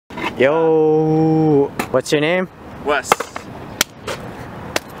Yo, what's your name? Wes.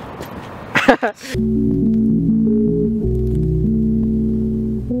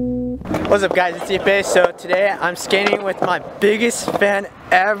 What's up guys, it's Ipe. So today I'm skating with my biggest fan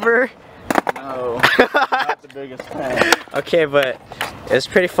ever. No, not the biggest fan. Okay, but it's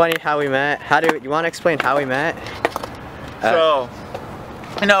pretty funny how we met. You want to explain how we met? So,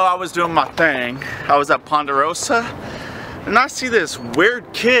 you know, I was doing my thing. I was at Ponderosa, and I see this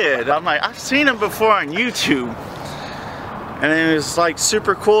weird kid. I'm like, I've seen him before on YouTube. And it was like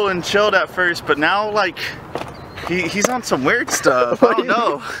super cool and chilled at first, but now like, he's on some weird stuff. I don't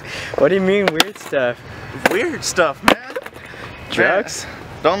know. What do you mean weird stuff? Weird stuff, man. Drugs?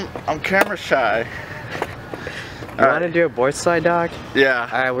 Man, I'm camera shy. You want to do a board slide, dog? Yeah.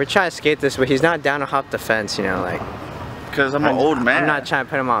 Alright, we're trying to skate this, but he's not down to hop the fence, you know, like. Because I'm an old man. I'm not trying to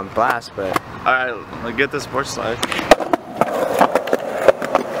put him on blast, but. Alright, let's get this board slide.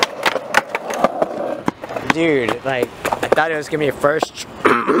 Dude, like, I thought it was gonna be a first.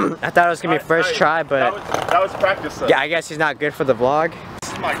 I thought it was gonna be a first try, but that was practice though. Yeah, I guess he's not good for the vlog.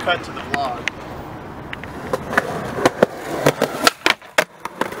 This is my cut to the vlog.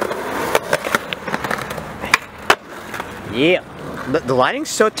 Yeah, the lighting's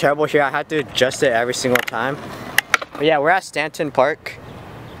so terrible here. I have to adjust it every single time. But yeah, we're at Stanton Park,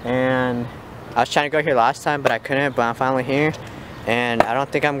 and I was trying to go here last time, but I couldn't. But I'm finally here. And I don't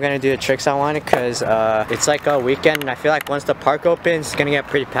think I'm gonna do the tricks I wanted because it's like a weekend, and I feel like once the park opens, it's gonna get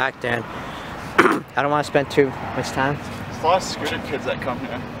pretty packed, and I don't want to spend too much time. There's a lot of scooter kids that come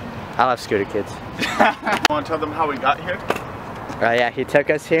here. I love scooter kids. Want to tell them how we got here? Yeah, he took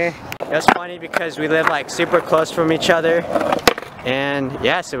us here. It was funny because we live like super close from each other, and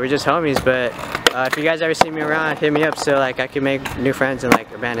yeah, so we're just homies. But if you guys ever see me around, hit me up so like I can make new friends and like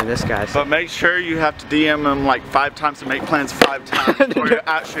abandon this guy. So. But make sure you have to DM him like 5 times and make plans 5 times before you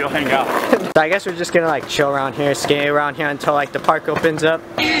actually hang out. So I guess we're just gonna like chill around here, skate around here until like the park opens up.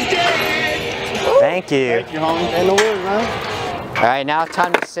 Thank you. Thank you, homie. Ain't no worries, man. Alright, now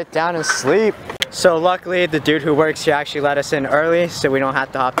time to sit down and sleep. So luckily the dude who works here actually let us in early so we don't have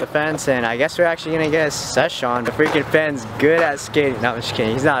to hop the fence, and I guess we're actually gonna get a sesh on. The freaking fan's good at skating. No, I'm just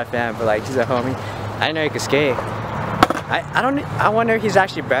kidding. He's not a fan, but like he's a homie. I didn't know he could skate. I wonder if he's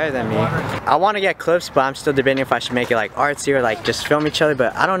actually better than me. I want to get clips, but I'm still debating if I should make it like artsy or like just film each other,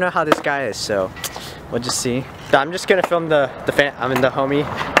 but I don't know how this guy is, so we'll just see. So I'm just gonna film the fan. I'm in the homie.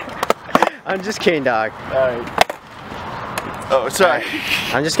 I'm just kidding, dog. Alright. Oh, sorry.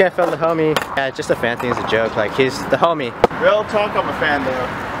 I'm just gonna film the homie. Yeah, just a fan thing is a joke. Like, he's the homie. Real talk, I'm a fan though.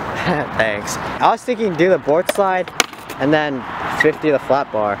 Thanks. I was thinking do the board slide and then 50 the flat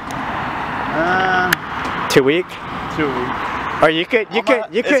bar. Too weak? Too weak. Or you could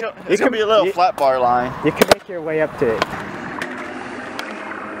It's gonna be a little flat bar line. You could make your way up to it.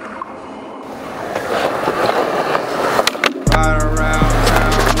 Ride around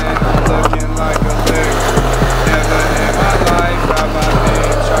town and I'm looking like a lick. Never in my life have I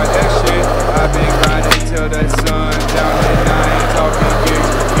been try that shit. I've been grinding till the sun down at night, talking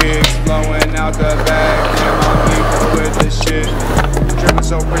gigs blowing out the bag. And my people with the shit. Dripping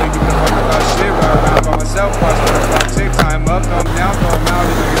so pretty, you can fuck about shit. Ride around by myself, watch the clock tick. Time up, thumb down, thumb out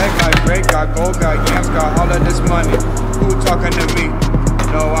in the neck like break. Got gold, got yams, got all of this money. Who talking to me?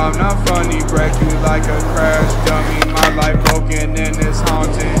 No, I'm not funny, break you like a crash dummy. My life broken and it's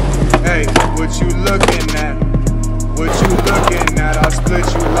haunting. Hey, what you looking at? What you looking at? I split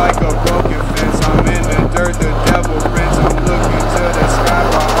you like a broken fence. I'm in the dirt, the devil prints. I'm looking to the sky,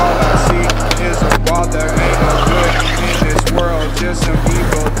 but all I see is a wall. There ain't no good in this world, just some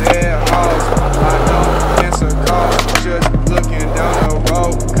evil dead hoes. I don't answer calls, just looking down the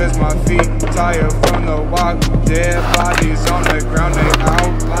road, cause my feet tired from the walk. Dead bodies on the ground, they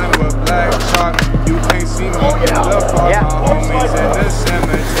outlined with black chalk. You can't see me in the park, my homies in the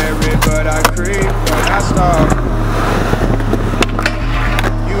cemetery, but I creep when I stop.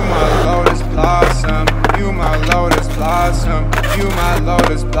 You my lotus blossom, you my lotus blossom, you my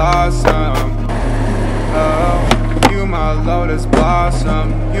lotus blossom. Oh, you my lotus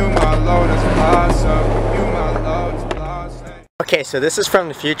blossom, you my lotus blossom, you my lotus blossom. Okay, so this is from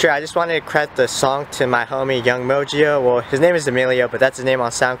the future. I just wanted to credit the song to my homie Young Mojio. Well, his name is Emilio, but that's his name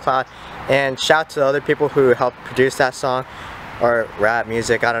on SoundCloud. And shout out to the other people who helped produce that song, or rap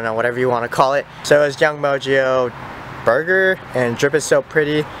music, I don't know, whatever you want to call it. So it was Young Mojio, Burger, and Drippin' So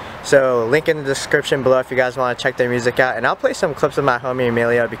Pretty. So link in the description below if you guys want to check their music out. And I'll play some clips of my homie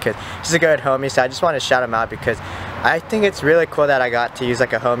Emilio because he's a good homie. So I just want to shout him out because I think it's really cool that I got to use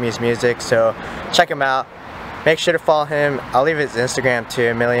like a homie's music. So check him out. Make sure to follow him. I'll leave his Instagram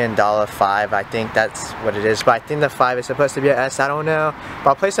too, $1,000,000 5. I think that's what it is, but I think the 5 is supposed to be an S. I don't know. But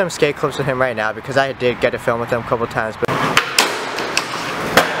I'll play some skate clips with him right now because I did get to film with him a couple times. But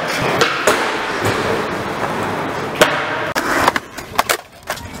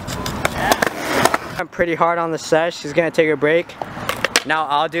I'm pretty hard on the sesh. He's gonna take a break. Now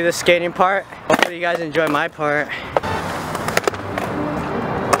I'll do the skating part. Hopefully you guys enjoy my part.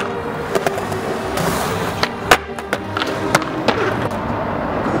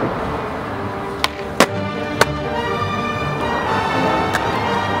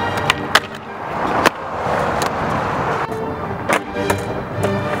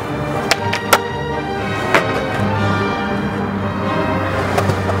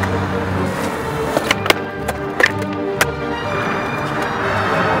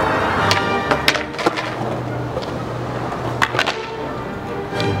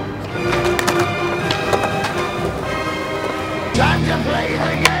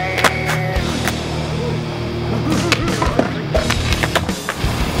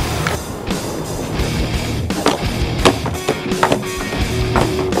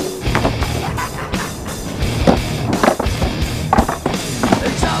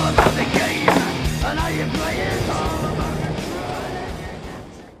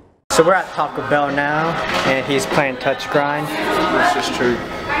 So we're at Taco Bell now, and he's playing touch grind. That's just true.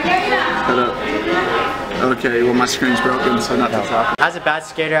 Shut up. Okay, well my screen's broken, so not the top. As a bad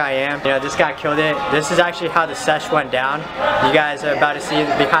skater I am, you know, this guy killed it. This is actually how the sesh went down. You guys are about to see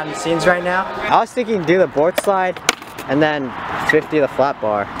behind the scenes right now. I was thinking do the board slide, and then 50 the flat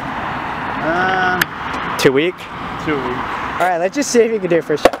bar. Too weak? Too weak. Alright, let's just see if he can do it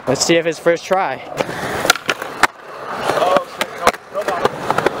first try. Let's see if his first try.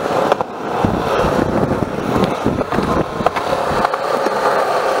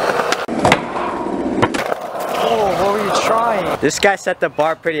 This guy set the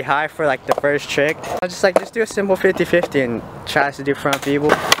bar pretty high for like the first trick. I was just like, just do a simple 50-50 and tries to do front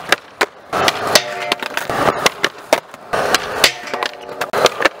people.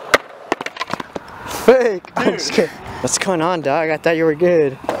 Fake! I'm just kidding. What's going on, dog? I thought you were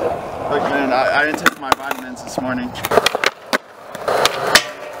good. Look, man, I didn't take my vitamins this morning.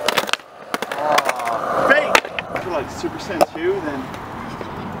 Fake! If you're like Super Saiyan 2, then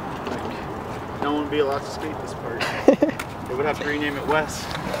like, no one would be allowed to skate this part. They would have to rename it Wes.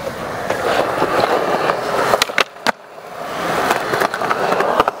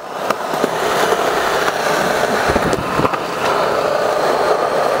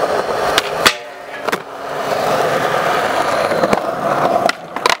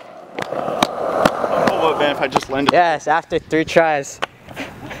 Oh, what, man, if I just landed? Yes, after 3 tries.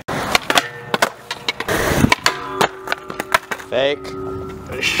 Fake.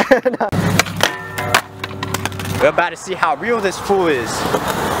 No. We're about to see how real this fool is.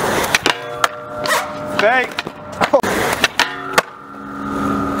 Fake!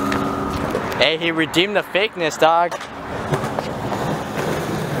 Hey, he redeemed the fakeness, dog.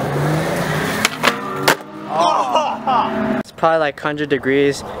 Oh. It's probably like 100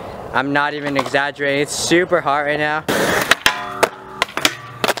 degrees. I'm not even exaggerating. It's super hot right now.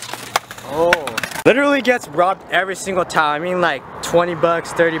 Oh. Literally gets robbed every single time. I mean like 20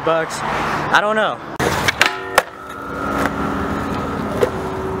 bucks, 30 bucks. I don't know.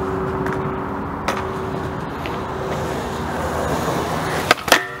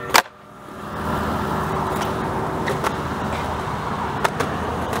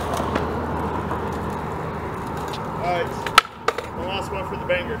 Alright, the last one for the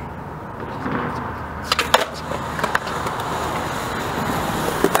banger.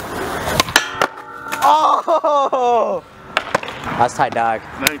 Oh! That's tight, dog.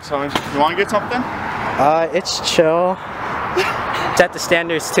 Thanks, homie. You want to get something? It's chill. Set the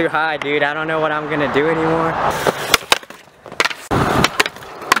standards too high, dude. I don't know what I'm gonna do anymore.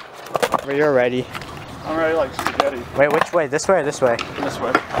 But you're ready. I'm ready like spaghetti. Wait, which way? This way or this way? This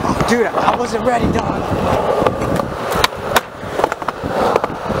way. Oh, dude, I wasn't ready, dog.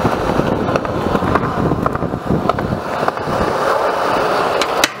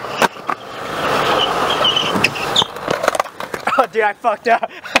 Oh, dude, I fucked up.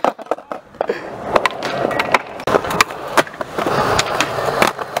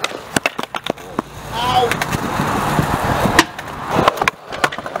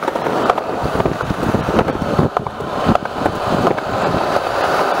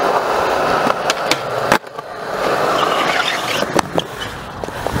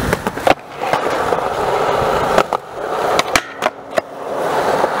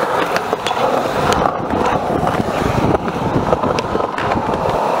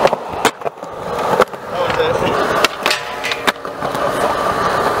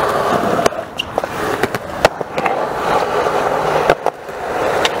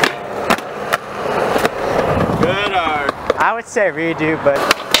 I would say redo, but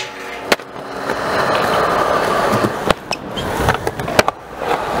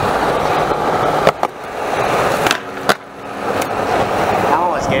that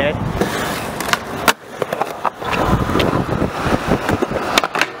one was good.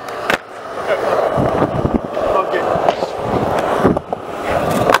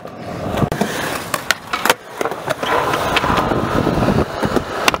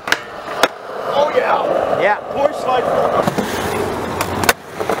 Yeah. Horse slide.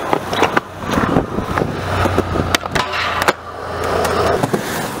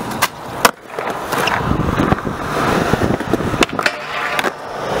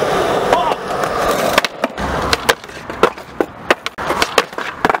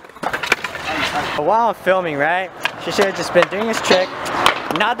 While I'm filming, right? She should have just been doing this trick.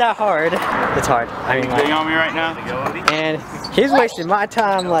 Not that hard. It's hard. I mean, like, on me right now? and he's wasting my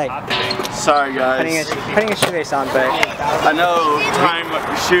time, like Sorry guys. putting a shoelace on, but I know tying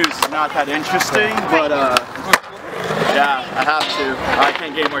your shoes is not that interesting, but yeah, I have to. I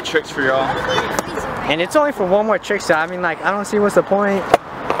can't get any more tricks for y'all. and it's only for one more trick, so I mean, like, I don't see what's the point.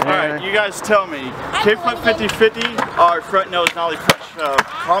 Alright, you guys tell me, kickflip 50-50 or front nose nollie front shove?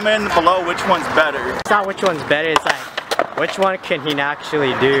 Comment below which one's better. It's not which one's better, it's like, which one can he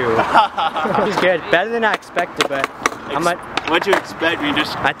actually do? He's good, better than I expected, but What'd you expect?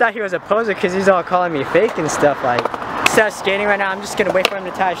 I thought he was a poser because he's all calling me fake and stuff. Like, instead of skating right now, I'm just gonna wait for him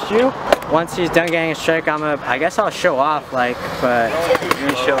to tie his shoe. Once he's done getting his trick, I guess I'll show off, like, but... You're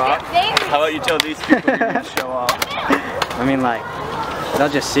gonna show off? How about you tell these people you're gonna show off? I mean, like, they'll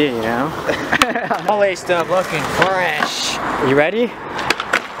just see it, you know? All laced up, looking fresh. You ready?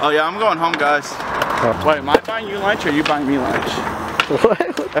 Oh yeah, I'm going home, guys. Oh. Wait, am I buying you lunch or are you buying me lunch? What?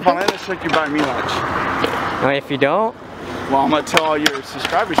 If I land this trick, you buy me lunch. Well, if you don't... Well, I'm gonna tell all your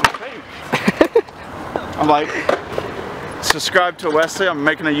subscribers you're fake. I'm like, subscribe to Wesley, I'm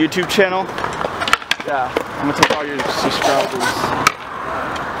making a YouTube channel. Yeah, I'm gonna tell all your subscribers.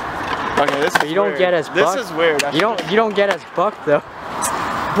 Okay, this is You don't weird. get as buck. This is weird. You don't get as buck though.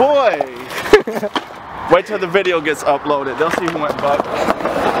 Boy! Wait till the video gets uploaded. They'll see who went buck.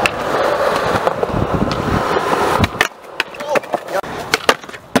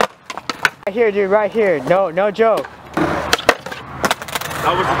 Right here, dude, right here. No joke.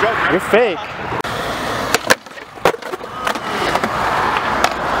 That was a joke, right? You're fake.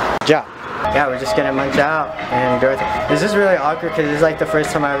 Yeah. Yeah, we're just gonna munch out and go. This is really awkward because this is like the first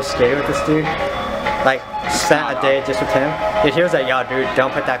time I ever skated with this dude. Like, spent a day just with him. Dude, he was like, yo, dude,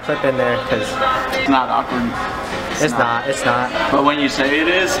 don't put that clip in there because It's not awkward. it's not. But when you say it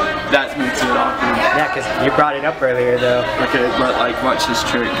is, that makes it awkward. Yeah, because you brought it up earlier though. Okay, but like, watch this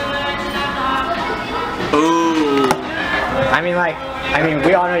trick. Ooh. I mean,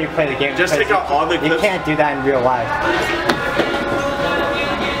 we all know you play the game. Just take out all the You clips. can't do that in real life.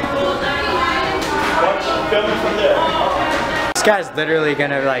 From there. This guy's literally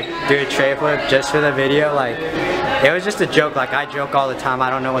gonna like do a tray flip just for the video. Like, it was just a joke. Like, I joke all the time. I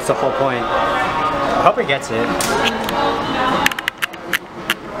don't know what's the whole point. I hope he gets it.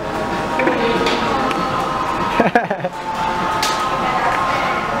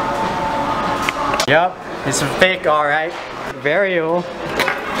 Yep, it's a fake, all right. Very old.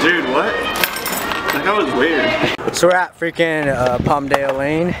 Dude, what? That was weird. So we're at freaking Palmdale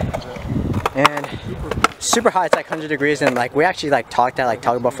Lane, and super hot. It's like 100 degrees, and like we actually like talked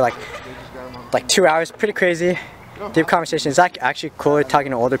about for like 2 hours. Pretty crazy, deep conversation. It's like actually cooler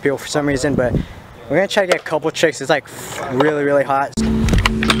talking to older people for some reason, but we're gonna try to get a couple tricks. It's like really hot.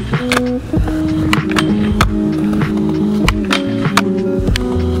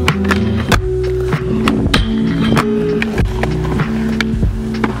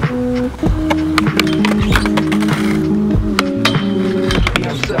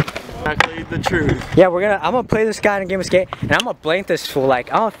 The truth. Yeah, I'm gonna play this guy in a game of skate, and I'm gonna blank this fool. Like,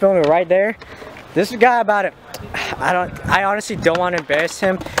 I'm gonna film it right there. This guy about it. I honestly don't want to embarrass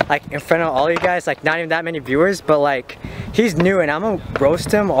him, like, in front of all you guys, like, not even that many viewers, but like, he's new and I'm gonna roast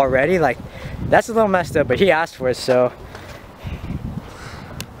him already. Like, that's a little messed up, but he asked for it, so.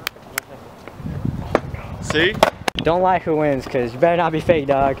 See? Don't lie who wins, cause you better not be fake,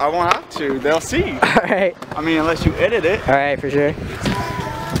 dog. I won't have to. They'll see. Alright. I mean, unless you edit it. Alright, for sure.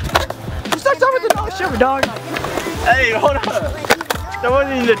 Stop with the dog shit, dog. Hey, hold up. That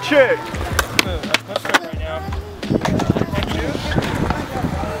wasn't even the trick. Let's go right now.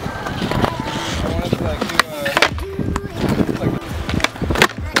 I wanted to like do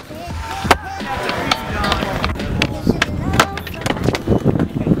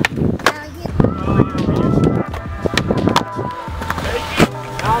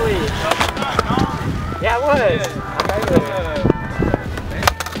Ollie. Yeah, it was.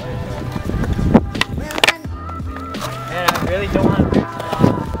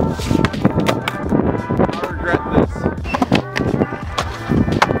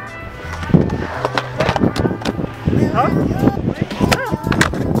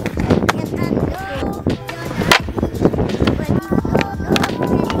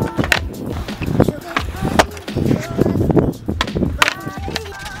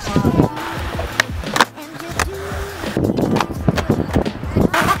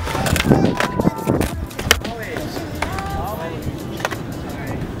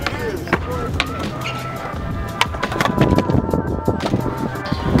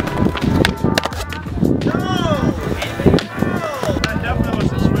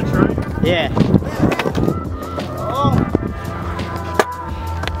 Yeah. Oh.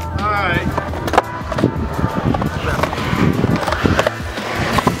 Alright.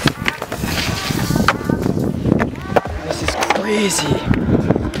 This is crazy.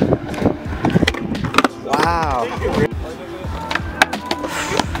 Wow.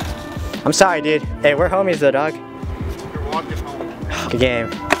 I'm sorry, dude. Hey, we're homies though, dog. You're walking home. Good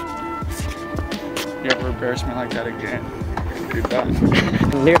game. You ever embarrass me like that again? You're done.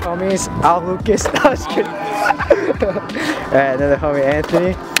 New homies, Al Lucas. No, I was kidding. Alright, another homie,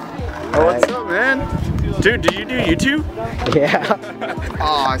 Anthony. Oh, what's up, man? Dude, do you do YouTube? Yeah.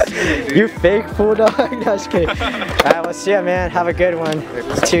 Aw, oh, You fake fool, dog. No, I was kidding. Alright, well, see ya, man. Have a good one.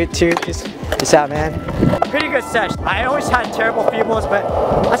 Peace out, man. Pretty good session. I always had terrible feebles, but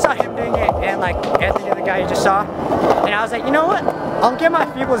I saw him doing it, and like Anthony, the guy you just saw, and I was like, you know what? I'll get my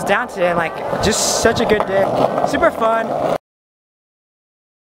feebles down today, and like, just such a good day. Super fun.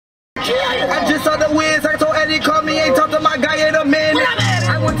 I just saw the Wiz, I told Eddie call me, ain't talked to my guy in a minute.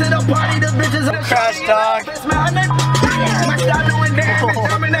 I went to the party, the bitches on the Crash dog. My style doing damage,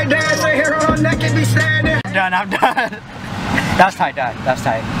 coming they dance, her hair on her neck and be standing. I'm done. That's tight, dog. That's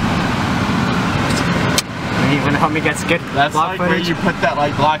tight. When the homie gets good That's vlog like footage. where you put that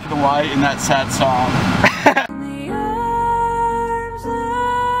like black and white in that sad song.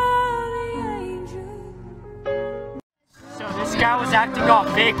 So this guy was acting all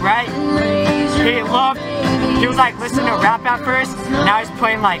fake, right? He was like listening to rap at first. Now he's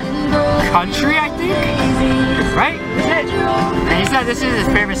playing like country, I think. Right? That's it. And he said this is his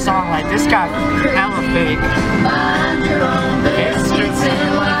favorite song. Like this guy, hella fake.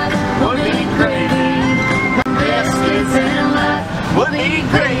 Would be crazy. Biscuits and life would be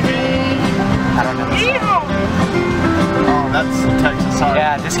crazy. I don't know. Oh, that's Texas. Sorry.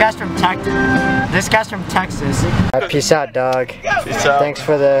 Yeah, this guy's from Texas. This guy's from Texas. Peace out, dog. Peace out. Thanks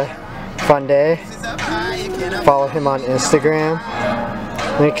for the fun day. Follow him on Instagram.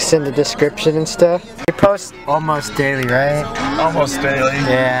 Links in the description and stuff. He posts almost daily, right? Almost daily.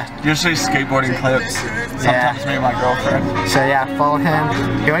 Yeah. Usually skateboarding clips. Sometimes me and my girlfriend. So yeah, follow him.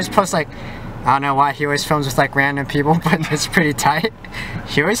 He always posts like, I don't know why, he always films with like random people, but it's pretty tight.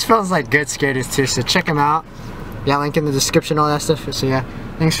 He always films like good skaters too, so check him out. Yeah, link in the description, all that stuff. So yeah,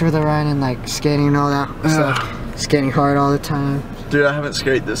 thanks for the ride and like skating and all that stuff. Skating hard all the time. Dude, I haven't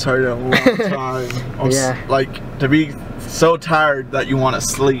skated this hard in a long time. Yeah. Like, to be so tired that you want to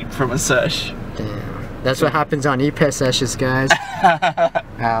sleep from a sesh. Damn. That's what happens on EP sessions, guys.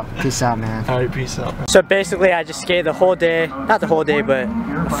 Peace out, man. Alright, peace out. So basically, I just skated the whole day. Not the whole day, but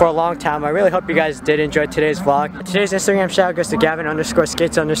for a long time. I really hope you guys did enjoy today's vlog. Today's Instagram shout out goes to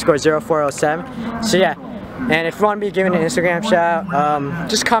Gavin_skates_0407. So yeah. And if you want me giving an Instagram shout out,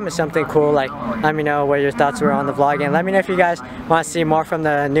 just comment something cool, like let me know what your thoughts were on the vlog, and let me know if you guys want to see more from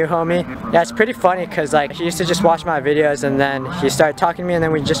the new homie. Yeah, it's pretty funny because like he used to just watch my videos and then he started talking to me and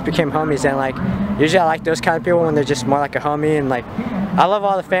then we just became homies, and like usually I like those kind of people when they're just more like a homie, and like I love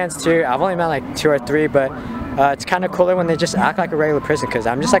all the fans too. I've only met like 2 or 3, but it's kind of cooler when they just act like a regular person, because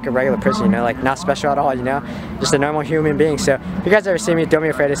I'm just like a regular person, you know, like not special at all, you know, just a normal human being. So if you guys ever see me, don't be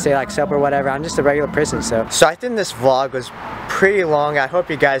afraid to say like sup or whatever. I'm just a regular person. So I think this vlog was pretty long. I hope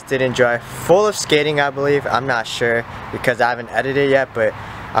you guys did enjoy. Full of skating, I believe. I'm not sure because I haven't edited yet, but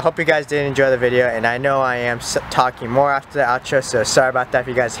I hope you guys did enjoy the video, and I know I am talking more after the outro, so sorry about that if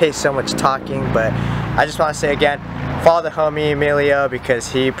you guys hate so much talking, but I just want to say again, follow the homie Emilio because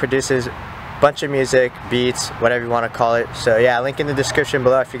he produces bunch of music, beats, whatever you want to call it. So yeah, link in the description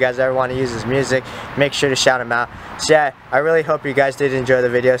below if you guys ever want to use his music. Make sure to shout him out. So yeah, I really hope you guys did enjoy the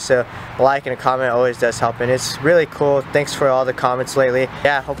video. So a like and a comment always does help, and it's really cool. Thanks for all the comments lately.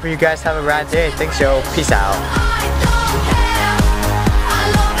 Yeah, hope you guys have a rad day. Thanks, yo. Peace out.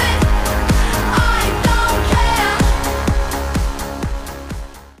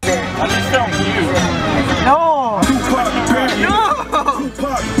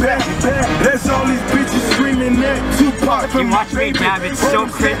 That's all these bitches screaming that Tupac. You watch me dab, it's so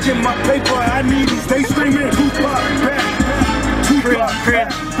cringy. My paper, I need these, they screaming.